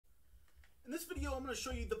video, I'm going to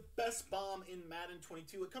show you the best bomb in Madden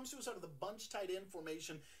 22. It comes to us out of the bunch tight end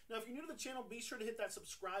formation. Now, if you're new to the channel, be sure to hit that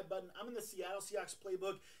subscribe button. I'm in the Seattle Seahawks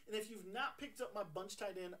playbook, and if you've not picked up my bunch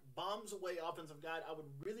tight end bombs away offensive guide, I would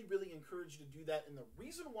really encourage you to do that. And the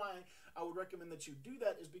reason why I would recommend that you do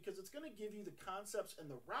that is because it's going to give you the concepts and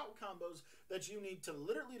the route combos that you need to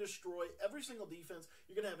literally destroy every single defense.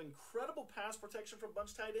 You're going to have incredible pass protection from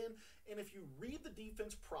bunch tight end, and if you read the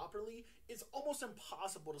defense properly, it's almost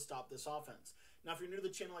impossible to stop this offense. Now, if you're new to the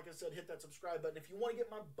channel, like I said, hit that subscribe button. If you want to get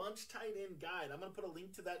my bunch tight end guide, I'm going to put a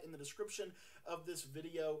link to that in the description of this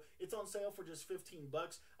video. It's on sale for just 15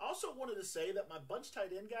 bucks. I also wanted to say that my bunch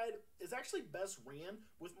tight end guide is actually best ran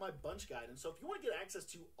with my bunch guide. And so if you want to get access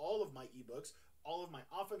to all of my ebooks, all of my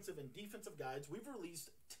offensive and defensive guides, we've released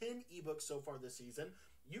 10 ebooks so far this season.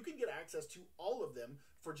 You can get access to all of them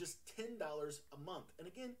for just $10 a month. And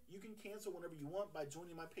again, you can cancel whenever you want by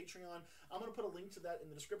joining my Patreon. I'm going to put a link to that in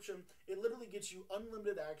the description. It literally gets you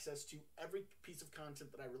unlimited access to every piece of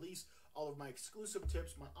content that I release, all of my exclusive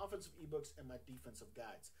tips, my offensive ebooks, and my defensive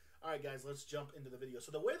guides. All right, guys, let's jump into the video.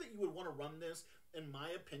 So the way that you would want to run this, in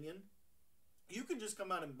my opinion, you can just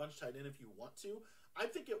come out and bunch tight end if you want to. I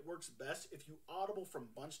think it works best if you audible from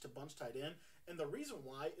bunch to bunch tight end, and the reason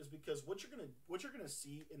why is because what you're gonna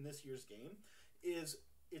see in this year's game is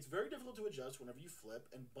it's very difficult to adjust whenever you flip,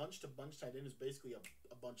 and bunch to bunch tight end is basically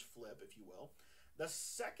a bunch flip, if you will. The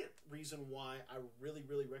second reason why I really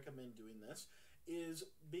recommend doing this is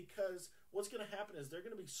because what's going to happen is they're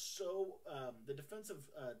going to be so the defensive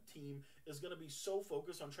team is going to be so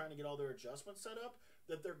focused on trying to get all their adjustments set up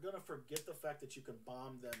that they're going to forget the fact that you can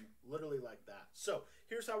bomb them literally like that. So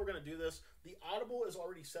here's how we're going to do this. The audible is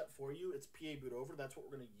already set for you. It's PA boot over. That's what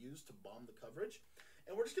we're going to use to bomb the coverage.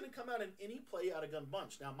 And we're just going to come out in any play out of gun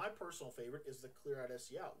bunch. Now, my personal favorite is the clear out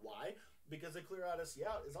SC out. Why? Because the clear out SC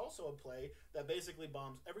out is also a play that basically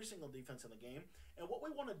bombs every single defense in the game. And what we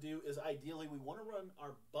want to do is ideally we want to run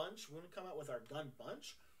our bunch. We want to come out with our gun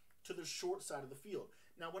bunch to the short side of the field.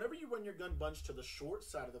 Now, whenever you run your gun bunch to the short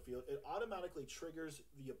side of the field, it automatically triggers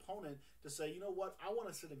the opponent to say, you know what, I want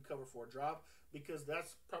to sit in cover 4 drop because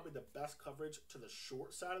that's probably the best coverage to the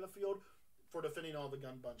short side of the field for defending all the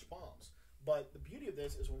gun bunch bombs. But the beauty of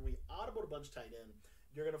this is when we audible to bunch tight end,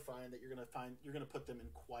 you're going to find that you're going to put them in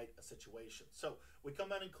quite a situation. So we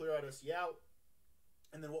come out and clear out SC out.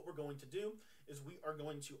 And then what we're going to do is we are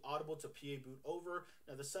going to audible to PA boot over.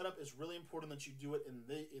 Now the setup is really important that you do it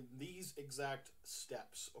in these exact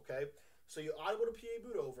steps, okay? So you audible to PA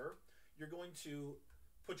boot over. You're going to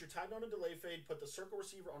put your tight end on a delay fade, put the circle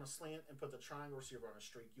receiver on a slant, and put the triangle receiver on a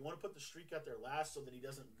streak. You want to put the streak out there last so that he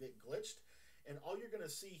doesn't get glitched. And all you're going to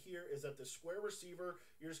see here is that the square receiver,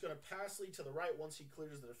 you're just going to pass lead to the right once he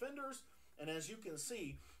clears the defenders. And as you can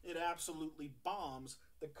see, it absolutely bombs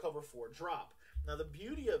the cover 4 drop. Now, the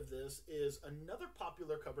beauty of this is another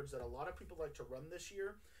popular coverage that a lot of people like to run this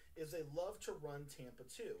year is they love to run Tampa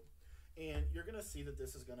 2. And you're going to see that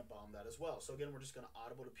this is going to bomb that as well. So again, we're just going to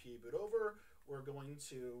audible to PA boot over. We're going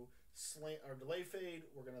to slant our delay fade.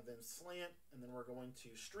 We're going to then slant, and then we're going to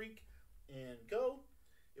streak and go.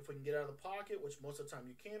 If we can get out of the pocket, which most of the time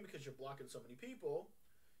you can because you're blocking so many people,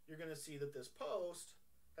 you're going to see that this post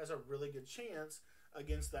has a really good chance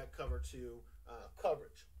against that cover 2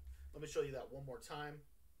 coverage. Let me show you that one more time.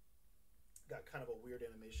 Got kind of a weird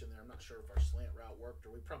animation there. I'm not sure if our slant route worked,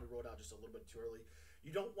 or we probably rolled out just a little bit too early.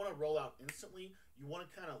 You don't want to roll out instantly. You want to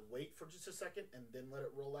kind of wait for just a second and then let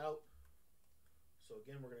it roll out. So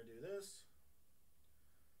again, we're going to do this.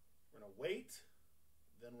 We're going to wait,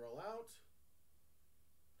 then roll out.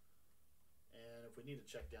 And if we need to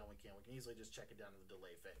check down, we can. We can easily just check it down to the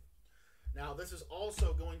delay fade. Now, this is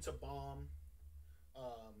also going to bomb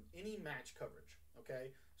any match coverage,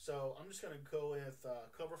 okay? So I'm just going to go with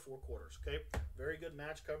cover 4 quarters, okay? Very good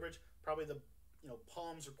match coverage. Probably the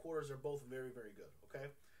palms or quarters are both very good,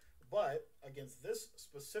 okay? But against this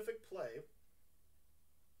specific play,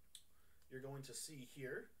 you're going to see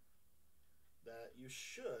here that you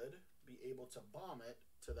should be able to bomb it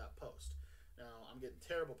to that post. Now, I'm getting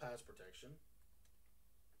terrible pass protection,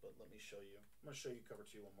 but let me show you. I'm going to show you cover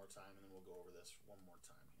 2 one more time, and then we'll go over this one more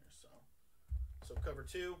time here. So cover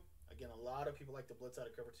 2, again, a lot of people like to blitz out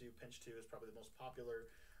of cover 2. Pinch 2 is probably the most popular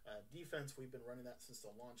defense. We've been running that since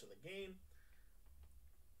the launch of the game.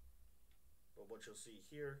 But what you'll see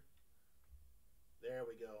here, there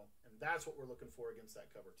we go. And that's what we're looking for against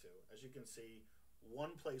that cover 2. As you can see,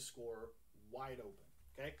 one play score, wide open,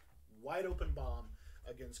 okay? Wide open bomb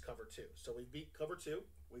against cover 2. So we beat cover 2,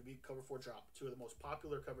 we beat cover 4 drop, 2 of the most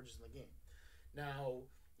popular coverages in the game. Now,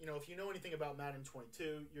 you know, if you know anything about Madden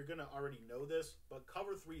 22, you're going to already know this, but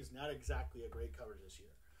cover 3 is not exactly a great coverage this year.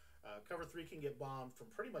 Cover 3 can get bombed from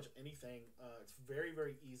pretty much anything. It's very,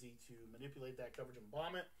 very easy to manipulate that coverage and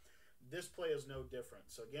bomb it. This play is no different.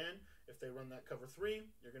 So again, if they run that cover 3,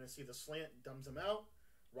 you're going to see the slant dumbs him out.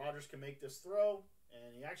 Rodgers can make this throw,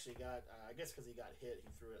 and he actually got, I guess because he got hit,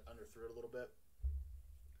 he underthrew it a little bit.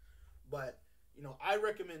 But, you know, I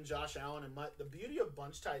recommend Josh Allen, and the beauty of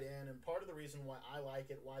bunch tight end, and part of the reason why I like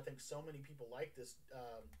it, why I think so many people like this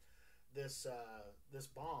this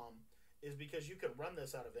bomb, is because you can run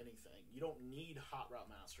this out of anything. You don't need Hot Route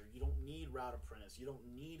Master. You don't need Route Apprentice. You don't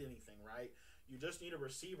need anything, right? You just need a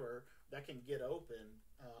receiver that can get open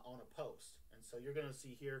on a post. And so you're going to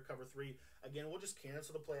see here, cover 3. Again, we'll just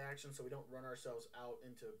cancel the play action so we don't run ourselves out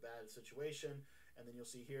into a bad situation. And then you'll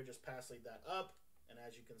see here, just pass lead that up. And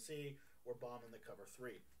as you can see, we're bombing the cover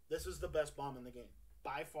 3. This is the best bomb in the game.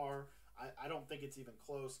 By far, I don't think it's even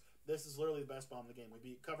close. This is literally the best bomb in the game. We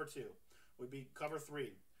beat cover 2. We beat cover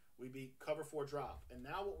 3. We beat cover 4 drop. And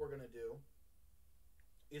now what we're going to do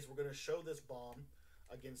is we're going to show this bomb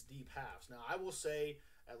against deep halves. Now, I will say,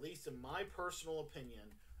 at least in my personal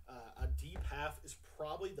opinion, a deep half is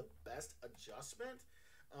probably the best adjustment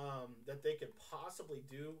that they could possibly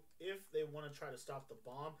do if they want to try to stop the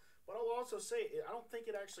bomb. But I'll also say, I don't think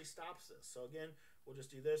it actually stops this. So again, we'll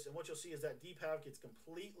just do this. And what you'll see is that deep half gets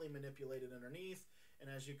completely manipulated underneath. And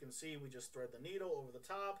as you can see, we just thread the needle over the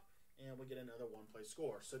top, and we get another one-play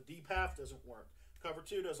score. So deep half doesn't work. Cover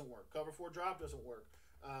 2 doesn't work. Cover 4 drop doesn't work.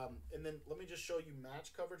 And then let me just show you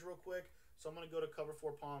match coverage real quick. So I'm going to go to cover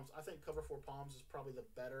 4 palms. I think cover 4 palms is probably the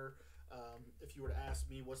better. If you were to ask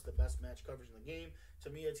me what's the best match coverage in the game, to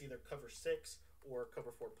me it's either cover 6 or cover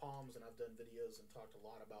 4 palms, and I've done videos and talked a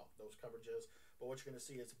lot about those coverages. But what you're going to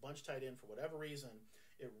see is bunch tight end for whatever reason.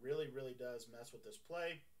 It really, really does mess with this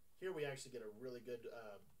play. Here we actually get a really good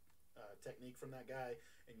technique from that guy,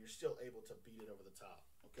 and you're still able to beat it over the top.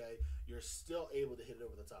 Okay, you're still able to hit it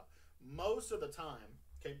over the top. Most of the time,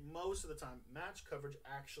 match coverage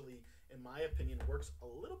actually, in my opinion, works a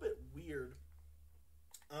little bit weird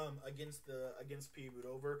against PA boot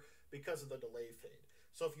over because of the delay fade.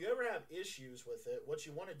 So if you ever have issues with it, what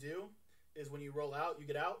you want to do is when you roll out, you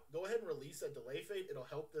get out, go ahead and release that delay fade. It'll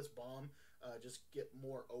help this bomb just get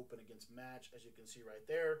more open against match, as you can see right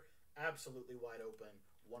there. Absolutely wide open,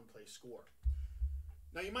 one-play score.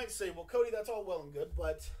 Now you might say, well, Cody, that's all well and good,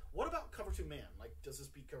 but what about cover 2 man? Like, does this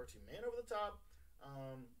beat cover 2 man over the top?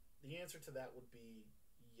 The answer to that would be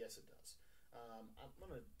yes, it does. I'm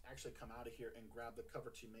going to actually come out of here and grab the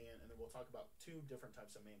cover 2 man, and then we'll talk about 2 different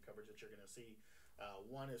types of man coverage that you're going to see.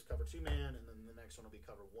 One is cover 2 man, and then the next one will be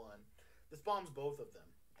cover 1. This bombs both of them,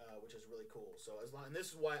 which is really cool. So and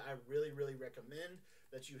this is why I really, really recommend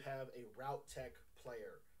that you have a route tech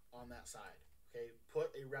player on that side. Okay,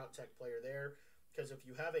 put a route tech player there, because if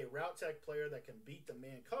you have a route tech player that can beat the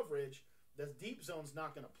man coverage, the deep zone's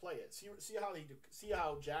not going to play it. See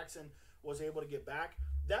how Jackson was able to get back?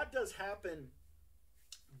 That does happen,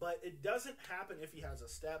 but it doesn't happen if he has a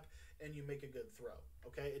step and you make a good throw.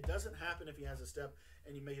 Okay, it doesn't happen if he has a step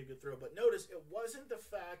and you make a good throw. But notice, it wasn't the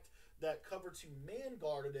fact that cover 2 man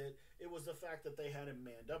guarded it. It was the fact that they had him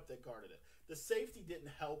manned up that guarded it. The safety didn't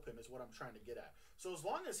help him, is what I'm trying to get at. So as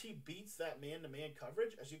long as he beats that man-to-man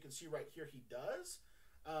coverage, as you can see right here, he does.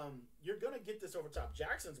 You're going to get this over top.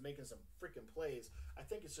 Jackson's making some freaking plays. I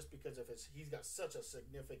think it's just because of he's got such a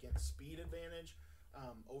significant speed advantage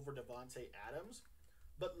over Devontae Adams.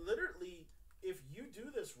 But literally, if you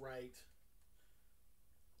do this right,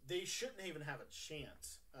 they shouldn't even have a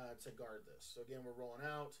chance to guard this. So again, we're rolling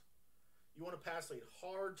out. You want to pass lead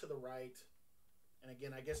hard to the right. And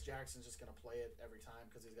again, I guess Jackson's just going to play it every time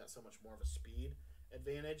because he's got so much more of a speed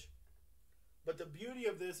advantage. But the beauty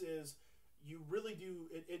of this is you really do,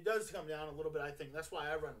 it does come down a little bit, I think. That's why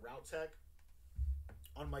I run route tech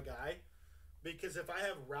on my guy. Because if I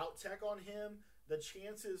have route tech on him, the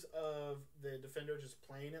chances of the defender just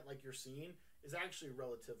playing it like you're seeing is actually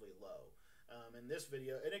relatively low. In this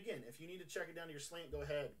video, and again, if you need to check it down to your slant, go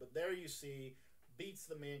ahead. But there you see, beats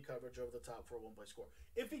the man coverage over the top for a one-play score.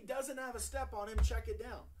 If he doesn't have a step on him, check it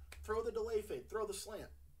down. Throw the delay fade, throw the slant,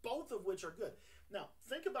 both of which are good. Now,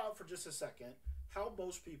 think about for just a second how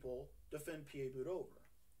most people defend PA boot over.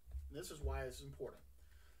 And this is why it's important.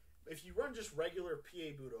 If you run just regular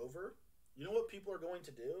PA boot over, you know what people are going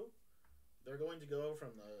to do? They're going to go from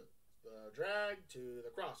the drag to the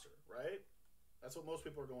crosser, right? That's what most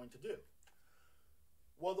people are going to do.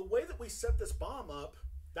 Well, the way that we set this bomb up,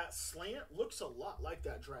 that slant looks a lot like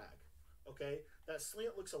that drag, okay? That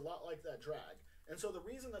slant looks a lot like that drag. And so the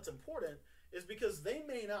reason that's important is because they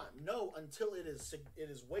may not know until it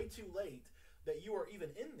is way too late that you are even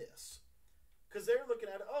in this. Because they're looking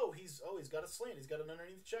at, he's got a slant. He's got an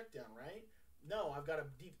underneath check down, right? No, I've got a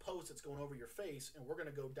deep post that's going over your face, and we're going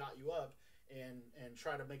to go dot you up and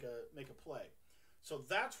try to make a play. So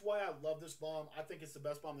that's why I love this bomb. I think it's the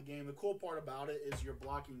best bomb in the game. The cool part about it is you're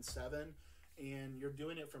blocking 7, and you're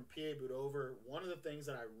doing it from PA boot over. One of the things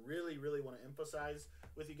that I really, really want to emphasize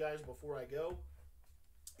with you guys before I go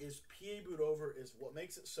is PA boot over is what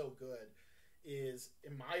makes it so good is,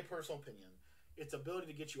 in my personal opinion, its ability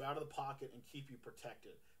to get you out of the pocket and keep you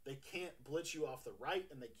protected. They can't blitz you off the right,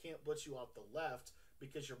 and they can't blitz you off the left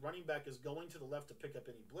because your running back is going to the left to pick up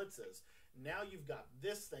any blitzes. Now you've got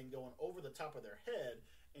this thing going over the top of their head,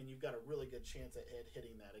 and you've got a really good chance at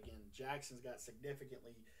hitting that. Again, Jackson's got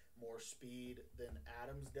significantly more speed than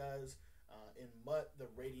Adams does. In Mutt, the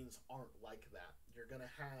ratings aren't like that. You're going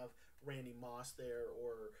to have Randy Moss there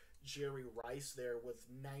or Jerry Rice there with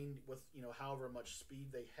however much speed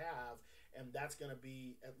they have, and that's going to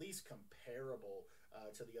be at least comparable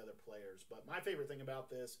to the other players. But my favorite thing about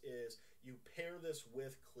this is you pair this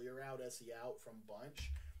with clear out, SE out from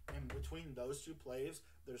bunch, and between those two plays,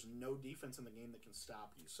 there's no defense in the game that can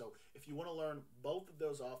stop you. So if you want to learn both of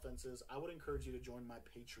those offenses, I would encourage you to join my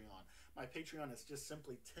Patreon. My Patreon is just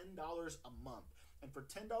simply $10 a month. And for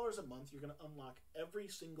 $10 a month, you're going to unlock every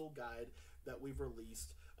single guide that we've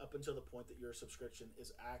released up until the point that your subscription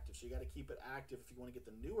is active. So you got to keep it active if you want to get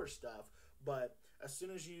the newer stuff. But as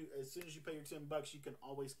soon as you pay your $10, you can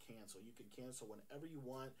always cancel. You can cancel whenever you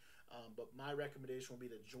want. But my recommendation will be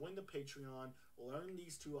to join the Patreon, learn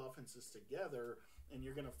these two offenses together, and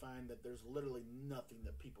you're going to find that there's literally nothing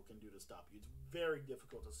that people can do to stop you. It's very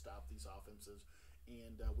difficult to stop these offenses.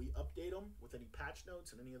 And we update them with any patch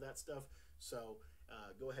notes and any of that stuff. So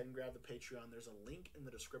go ahead and grab the Patreon. There's a link in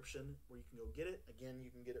the description where you can go get it. Again, you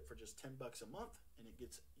can get it for just $10 a month, and it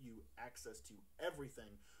gets you access to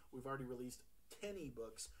everything. We've already released 10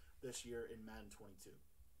 ebooks this year in Madden 22.